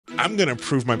I'm gonna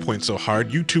prove my point so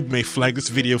hard, YouTube may flag this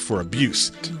video for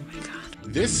abuse. Oh my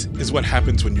god. This is what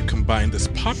happens when you combine this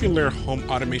popular home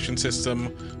automation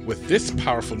system with this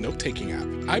powerful note-taking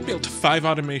app. I built 5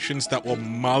 automations that will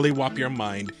mollywop your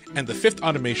mind, and the 5th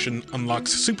automation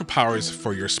unlocks superpowers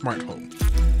for your smart home.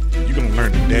 You're gonna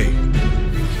learn today.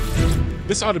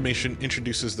 This automation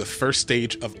introduces the first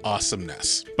stage of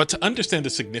awesomeness. But to understand the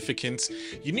significance,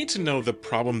 you need to know the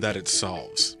problem that it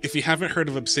solves. If you haven't heard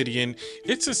of Obsidian,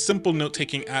 it's a simple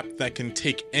note-taking app that can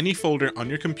take any folder on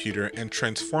your computer and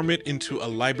transform it into a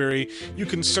library you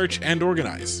can search and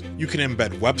organize. You can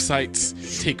embed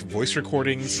websites, take voice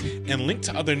recordings, and link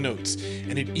to other notes,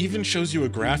 and it even shows you a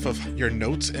graph of your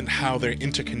notes and how they're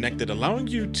interconnected, allowing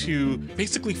you to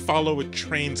basically follow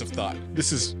trains of thought.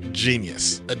 This is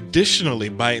genius. Additionally,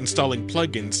 by installing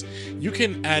plugins, you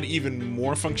can add even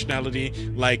more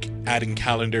functionality like adding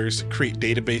calendars, create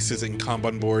databases and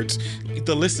Kanban boards.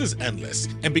 The list is endless,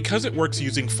 and because it works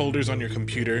using folders on your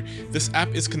computer, this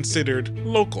app is considered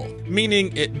local,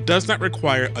 meaning it does not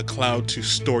require a cloud to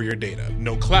store your data.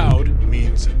 No cloud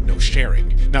means no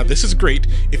sharing. Now, this is great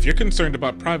if you're concerned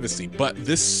about privacy, but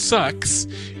this sucks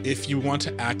if you want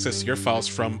to access your files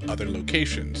from other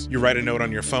locations. You write a note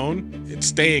on your phone, it's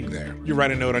staying there. You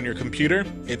write a note on your computer,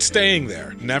 it's staying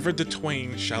there. Never the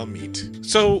twain shall meet.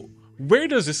 So, where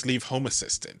does this leave Home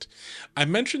Assistant? I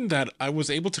mentioned that I was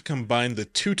able to combine the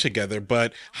two together,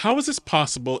 but how is this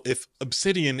possible if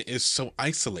Obsidian is so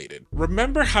isolated?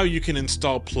 Remember how you can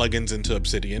install plugins into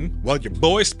Obsidian? Well, your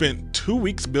boy spent 2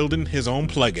 weeks building his own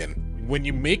plugin. When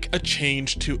you make a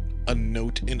change to a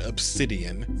note in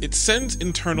Obsidian, it sends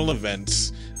internal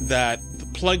events that the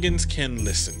plugins can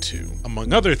listen to.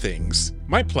 Among other things,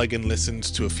 my plugin listens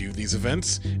to a few of these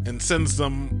events and sends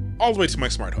them all the way to my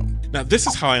smart home. Now, this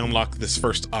is how I unlock this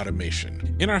first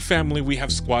automation. In our family, we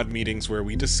have squad meetings where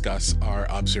we discuss our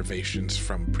observations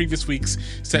from previous weeks,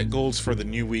 set goals for the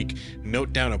new week,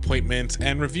 note down appointments,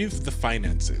 and review the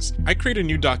finances. I create a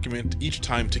new document each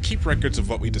time to keep records of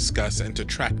what we discuss and to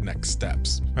track next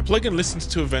steps. My plugin listens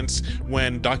to events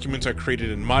when documents are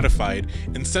created and modified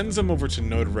and sends them over to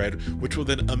Node-RED, which will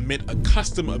then emit a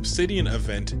custom Obsidian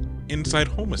event inside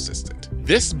Home Assistant.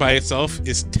 This by itself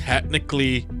is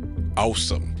technically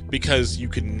awesome, because you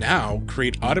can now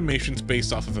create automations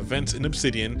based off of events in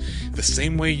Obsidian the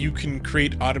same way you can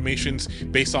create automations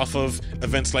based off of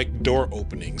events like door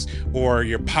openings, or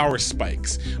your power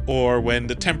spikes, or when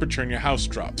the temperature in your house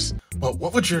drops. But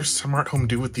what would your smart home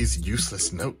do with these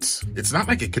useless notes? It's not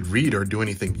like it could read or do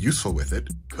anything useful with it,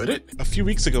 could it? A few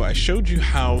weeks ago, I showed you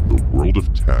how the world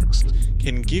of text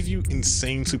can give you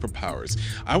insane superpowers.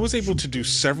 I was able to do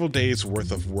several days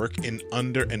worth of work in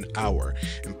under an hour,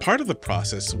 and part of the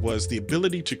process was the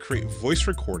ability to create voice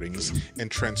recordings and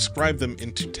transcribe them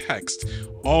into text,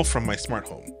 all from my smart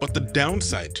home. But the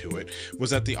downside to it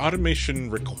was that the automation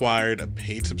required a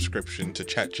paid subscription to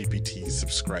ChatGPT's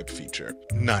subscribe feature.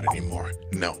 Not anymore.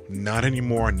 No, not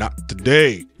anymore, not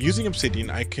today. Using Obsidian,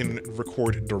 I can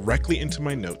record directly into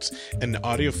my notes, and the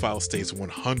audio file stays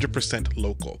 100%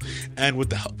 local. And with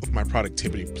the help of my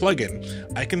productivity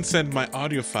plugin, I can send my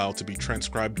audio file to be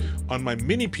transcribed on my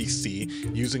mini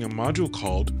PC using a module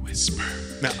called Whisper.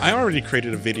 Now, I already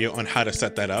created a video on how to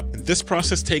set that up. This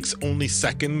process takes only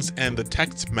seconds, and the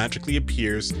text magically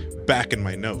appears back in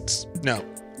my notes. Now,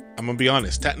 I'm gonna be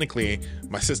honest, technically,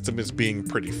 my system is being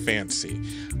pretty fancy.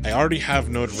 I already have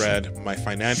Node-RED, my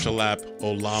financial app,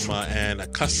 Olama, and a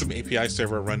custom API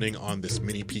server running on this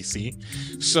mini PC.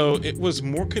 So it was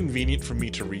more convenient for me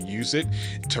to reuse it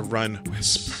to run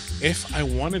Whisper. If I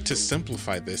wanted to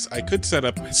simplify this, I could set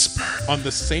up Whisper on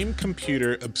the same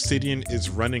computer Obsidian is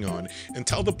running on and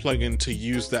tell the plugin to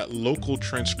use that local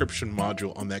transcription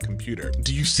module on that computer.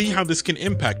 Do you see how this can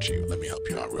impact you? Let me help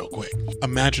you out real quick.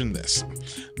 Imagine this.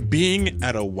 Being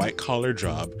at a white-collar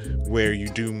job where you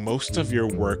do most of your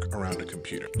work around a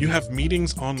computer. You have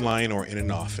meetings online or in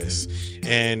an office,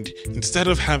 and instead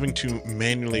of having to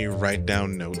manually write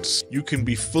down notes, you can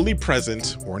be fully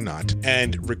present or not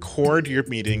and record your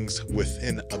meetings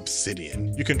within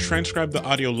Obsidian. You can transcribe the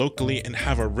audio locally and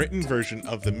have a written version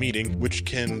of the meeting, which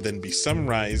can then be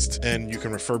summarized, and you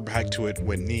can refer back to it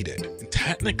when needed. And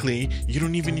technically, you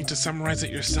don't even need to summarize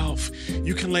it yourself.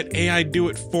 You can let AI do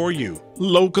it for you.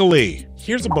 locally.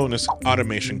 Here's a bonus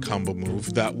automation combo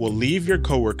move that will leave your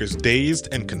coworkers dazed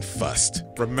and confussed.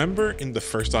 Remember in the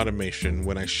first automation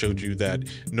when I showed you that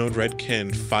Node-RED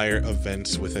can fire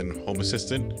events within Home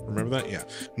Assistant? Remember that? Yeah.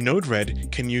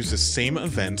 Node-RED can use the same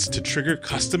events to trigger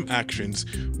custom actions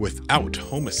without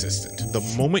Home Assistant. The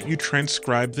moment you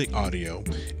transcribe the audio,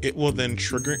 it will then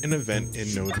trigger an event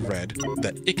in Node-RED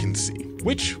that it can see,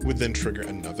 which would then trigger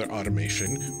another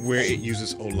automation where it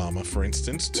uses Olama, for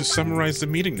instance, to summarize the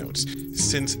meeting notes.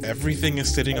 Since everything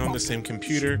is sitting on the same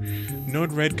computer,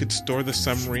 Node-RED could store the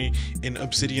summary in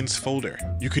Obsidian's folder.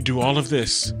 You could do all of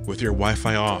this with your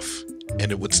Wi-Fi off,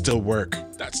 and it would still work.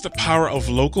 That's the power of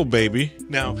local, baby.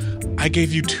 Now, I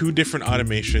gave you 2 different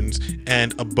automations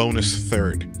and a bonus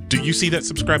third. Do you see that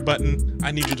subscribe button?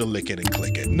 I need you to lick it and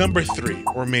click it. Number 3,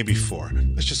 or maybe 4.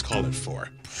 Let's just call it 4.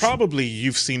 Probably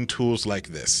you've seen tools like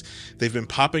this. They've been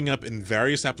popping up in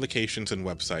various applications and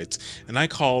websites, and I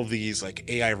call these like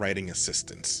AI writing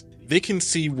assistants. They can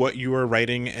see what you are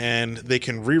writing and they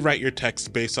can rewrite your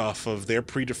text based off of their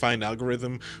predefined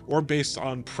algorithm or based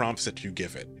on prompts that you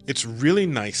give it. It's really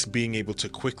nice being able to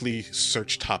quickly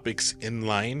search topics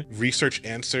inline, research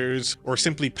answers, or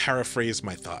simply paraphrase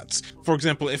my thoughts. For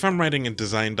example, if I'm writing a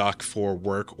design doc for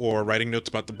work or writing notes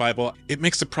about the Bible, it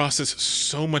makes the process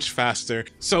so much faster.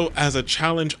 So as a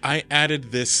challenge, I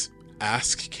added this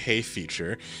Ask K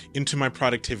feature into my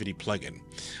productivity plugin.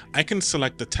 I can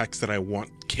select the text that I want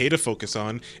K to focus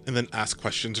on and then ask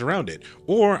questions around it.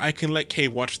 Or I can let K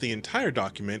watch the entire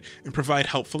document and provide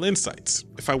helpful insights.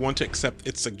 If I want to accept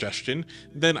its suggestion,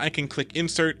 then I can click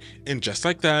insert, and just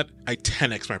like that, I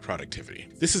 10x my productivity.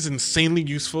 This is insanely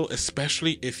useful,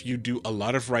 especially if you do a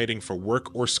lot of writing for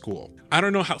work or school. I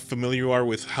don't know how familiar you are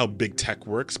with how big tech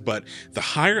works, but the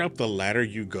higher up the ladder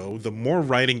you go, the more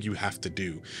writing you have to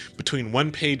do. Between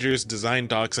one-pagers, design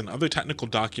docs, and other technical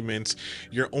documents,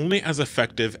 you're only as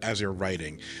effective as your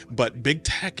writing. But big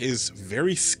tech is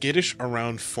very skittish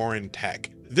around foreign tech.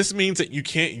 This means that you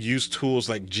can't use tools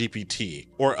like GPT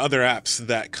or other apps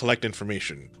that collect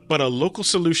information. But a local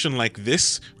solution like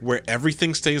this, where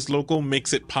everything stays local,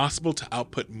 makes it possible to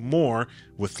output more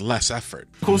with less effort.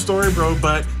 Cool story, bro,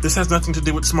 but this has nothing to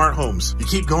do with smart homes. You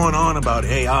keep going on about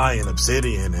AI and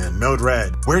Obsidian and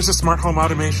Node-RED. Where's the smart home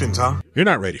automations, huh? You're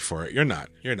not ready for it. You're not.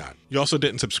 You also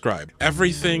didn't subscribe.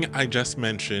 Everything I just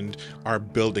mentioned are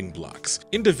building blocks.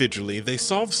 Individually, they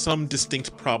solve some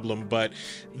distinct problem, but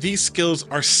these skills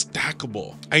are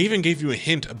stackable. I even gave you a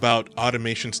hint about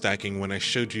automation stacking when I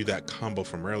showed you that combo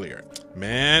from earlier.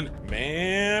 Man.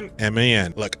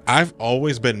 Look, I've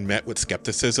always been met with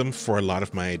skepticism for a lot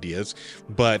of my ideas,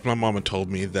 but my mama told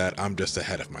me that I'm just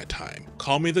ahead of my time.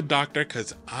 Call me the doctor,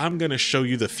 because I'm gonna show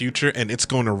you the future and it's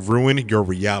gonna ruin your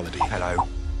reality. Hello,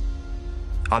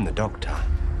 I'm the doctor.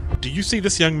 Do you see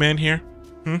this young man here?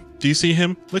 Do you see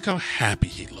him? Look how happy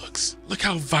he looks. Look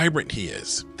how vibrant he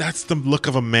is. That's the look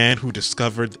of a man who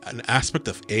discovered an aspect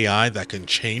of AI that can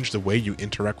change the way you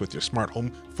interact with your smart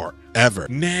home forever.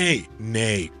 Nay,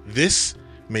 this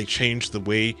may change the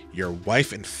way your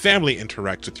wife and family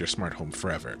interact with your smart home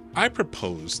forever. I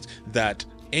proposed that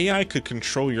AI could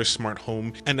control your smart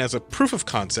home, and as a proof of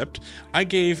concept, I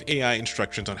gave AI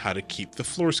instructions on how to keep the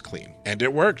floors clean. And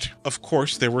it worked. Of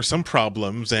course, there were some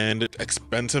problems and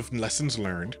expensive lessons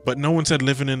learned, but no one said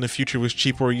living in the future was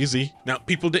cheap or easy. Now,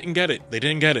 people didn't get it. They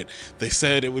didn't get it. They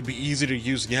said it would be easy to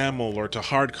use YAML or to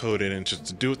hard code it and just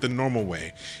to do it the normal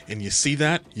way. And you see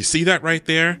that? You see that right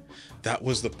there? That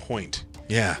was the point.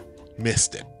 Yeah.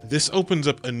 Missed it. This opens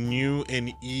up a new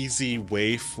and easy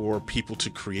way for people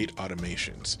to create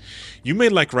automations. You may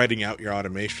like writing out your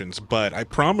automations, but I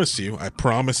promise, your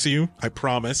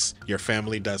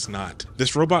family does not.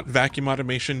 This robot vacuum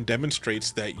automation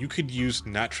demonstrates that you could use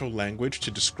natural language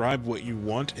to describe what you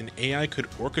want, and AI could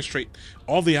orchestrate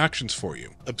all the actions for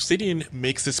you. Obsidian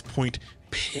makes this point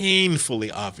painfully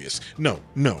obvious. No.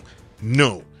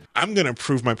 I'm gonna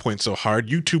prove my point so hard,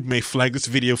 YouTube may flag this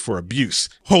video for abuse.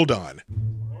 Hold on.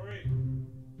 Alright,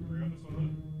 hurry on this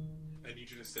one. I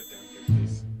need you to sit down here,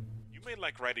 please. You may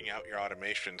like writing out your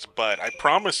automations, but I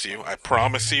promise,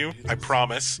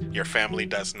 your family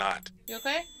does not. You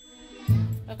okay?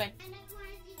 Okay.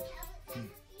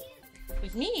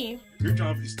 With me? Your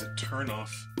job is to turn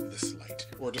off this light,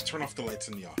 or just turn off the lights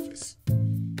in the office.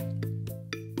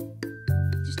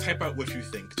 Just type out what you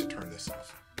think to turn this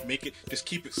off. Just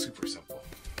keep it super simple.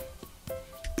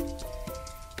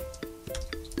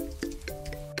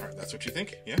 Alright, that's what you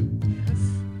think? Yeah? Yes.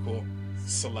 Cool.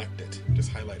 Select it.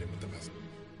 Just highlight it with the mouse.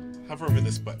 Hover over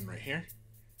this button right here.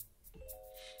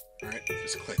 Alright,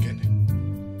 just click it.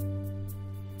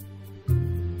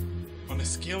 On a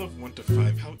scale of 1 to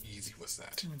 5, how easy was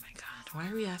that? Oh my god. Why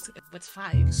are we asking? What's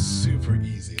 5? Super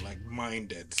easy, like mind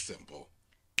dead simple.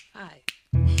 5.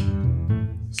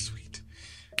 Sweet.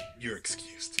 You're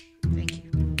excused. Thank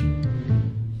you.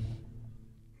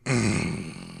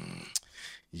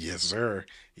 Yes, sir.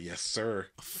 Yes, sir.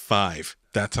 5.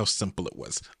 That's how simple it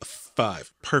was. A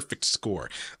 5. Perfect score.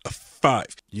 A 5.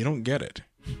 You don't get it.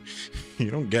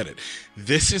 You don't get it.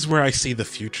 This is where I see the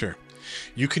future.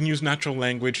 You can use natural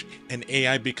language and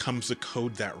AI becomes the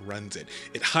code that runs it.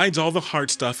 It hides all the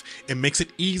hard stuff and makes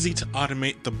it easy to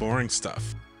automate the boring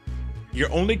stuff.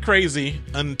 You're only crazy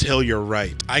until you're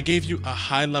right. I gave you a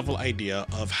high-level idea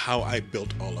of how I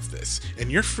built all of this,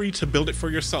 and you're free to build it for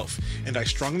yourself, and I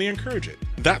strongly encourage it.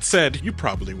 That said, you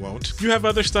probably won't. You have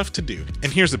other stuff to do.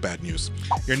 And here's the bad news.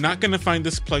 You're not going to find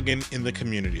this plugin in the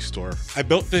community store. I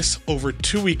built this over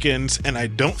 2 weekends, and I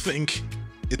don't think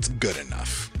it's good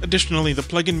enough. Additionally, the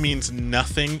plugin means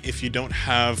nothing if you don't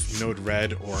have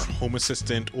Node-RED or Home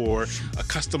Assistant or a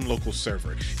custom local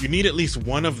server. You need at least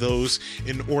one of those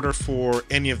in order for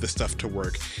any of the stuff to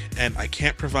work, and I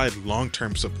can't provide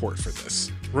long-term support for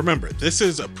this. Remember, this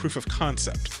is a proof of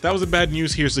concept. That was the bad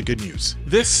news, here's the good news.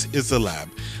 This is the lab,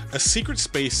 a secret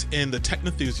space in the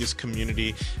technenthusiast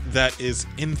community that is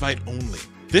invite only.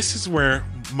 This is where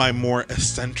my more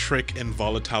eccentric and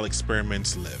volatile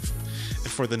experiments live. And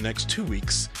for the next 2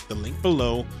 weeks, the link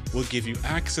below will give you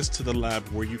access to the lab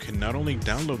where you can not only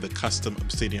download the custom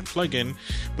Obsidian plugin,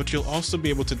 but you'll also be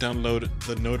able to download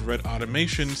the Node-RED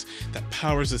automations that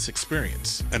powers this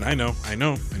experience. And I know.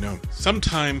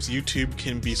 Sometimes YouTube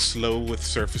can be slow with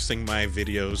surfacing my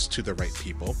videos to the right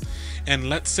people. And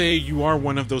let's say you are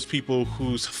one of those people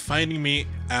who's finding me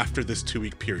after this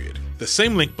 2-week period. The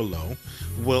same link below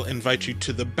will invite you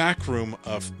to the back room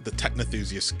of the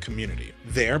technenthusiast community.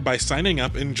 There, by signing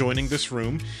up and joining this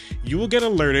room, you will get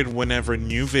alerted whenever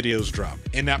new videos drop.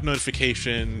 In-app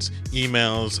notifications,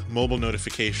 emails, mobile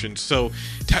notifications. So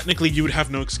technically you would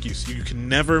have no excuse. You can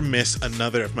never miss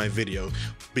another of my videos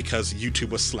because YouTube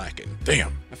was slacking.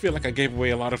 Damn, I feel like I gave away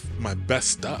a lot of my best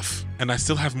stuff and I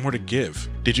still have more to give.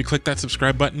 Did you click that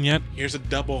subscribe button yet? Here's a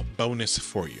double bonus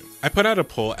for you. I put out a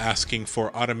poll asking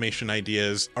for automation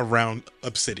ideas around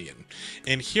Obsidian,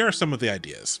 and here are some of the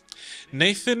ideas.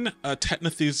 Nathan, a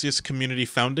technenthusiast community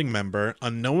founding member,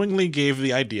 unknowingly gave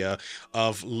the idea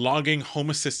of logging Home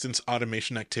Assistant's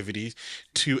automation activities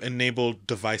to enable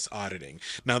device auditing.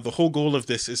 Now, the whole goal of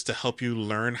this is to help you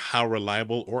learn how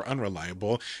reliable or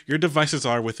unreliable your devices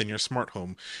are within your smart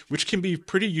home, which can be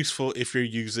pretty useful if you're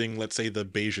using, let's say, the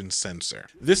Bayesian sensor.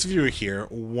 This viewer here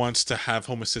wants to have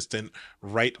Home Assistant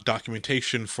write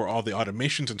documentation for all the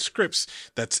automations and scripts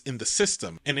that's in the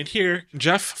system. And in here,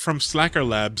 Jeff from Slacker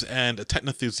Labs and a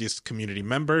technenthusiast community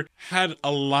member had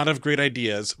a lot of great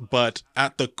ideas, but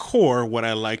at the core, what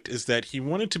I liked is that he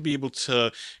wanted to be able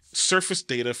to surface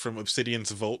data from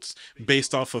Obsidian's vaults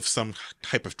based off of some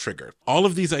type of trigger. All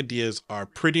of these ideas are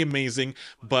pretty amazing,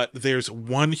 but there's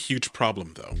one huge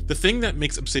problem though. The thing that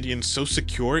makes Obsidian so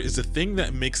secure is the thing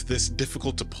that makes this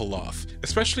difficult to pull off,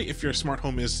 especially if your smart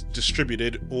home is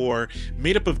distributed or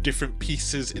made up of different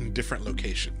pieces in different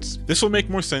locations. This will make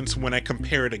more sense when I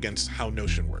compare it against how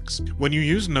Notion works. When you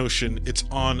use Notion, it's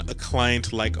on a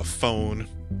client like a phone,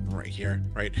 right here,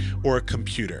 right? Or a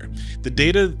computer. The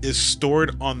data is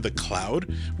stored on the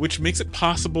cloud, which makes it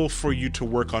possible for you to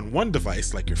work on one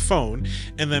device like your phone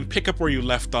and then pick up where you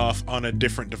left off on a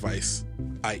different device,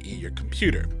 i.e. your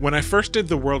computer. When I first did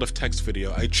the World of Text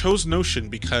video, I chose Notion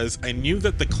because I knew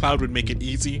that the cloud would make it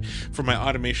easy for my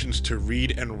automations to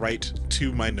read and write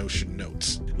to my Notion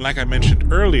notes. Like I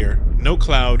mentioned earlier, no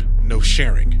cloud, no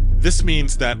sharing. This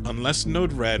means that unless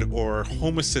Node-RED or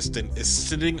Home Assistant is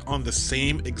sitting on the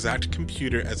same exact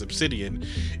computer as Obsidian,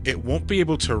 it won't be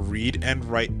able to read and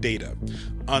write data,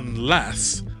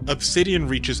 unless Obsidian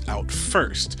reaches out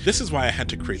first. This is why I had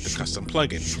to create the custom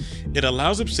plugin. It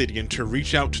allows Obsidian to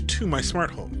reach out to my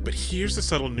smart home, but here's the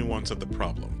subtle nuance of the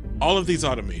problem. All of these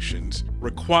automations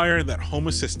require that Home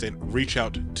Assistant reach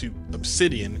out to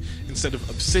Obsidian instead of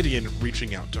Obsidian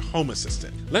reaching out to Home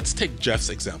Assistant. Let's take Jeff's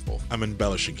example. I'm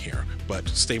embellishing here, but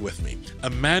stay with me.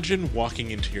 Imagine walking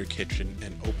into your kitchen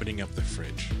and opening up the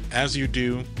fridge. As you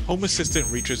do, Home Assistant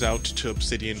reaches out to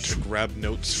Obsidian to grab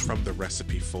notes from the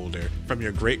recipe folder from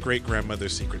your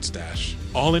great-great-grandmother's secret stash,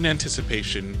 all in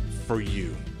anticipation for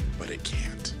you, but it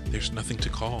can't. There's nothing to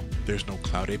call. There's no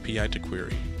cloud API to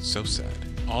query. So sad.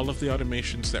 All of the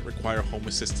automations that require Home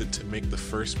Assistant to make the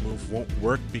first move won't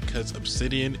work because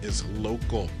Obsidian is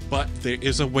local. But there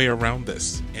is a way around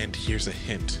this, and here's a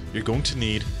hint. You're going to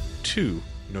need 2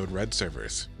 Node-RED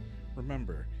servers.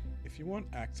 Remember, if you want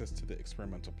access to the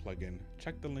experimental plugin,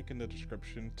 check the link in the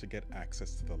description to get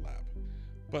access to the lab.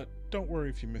 But don't worry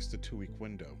if you missed the 2-week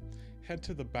window. Head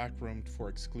to the back room for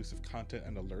exclusive content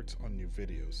and alerts on new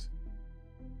videos.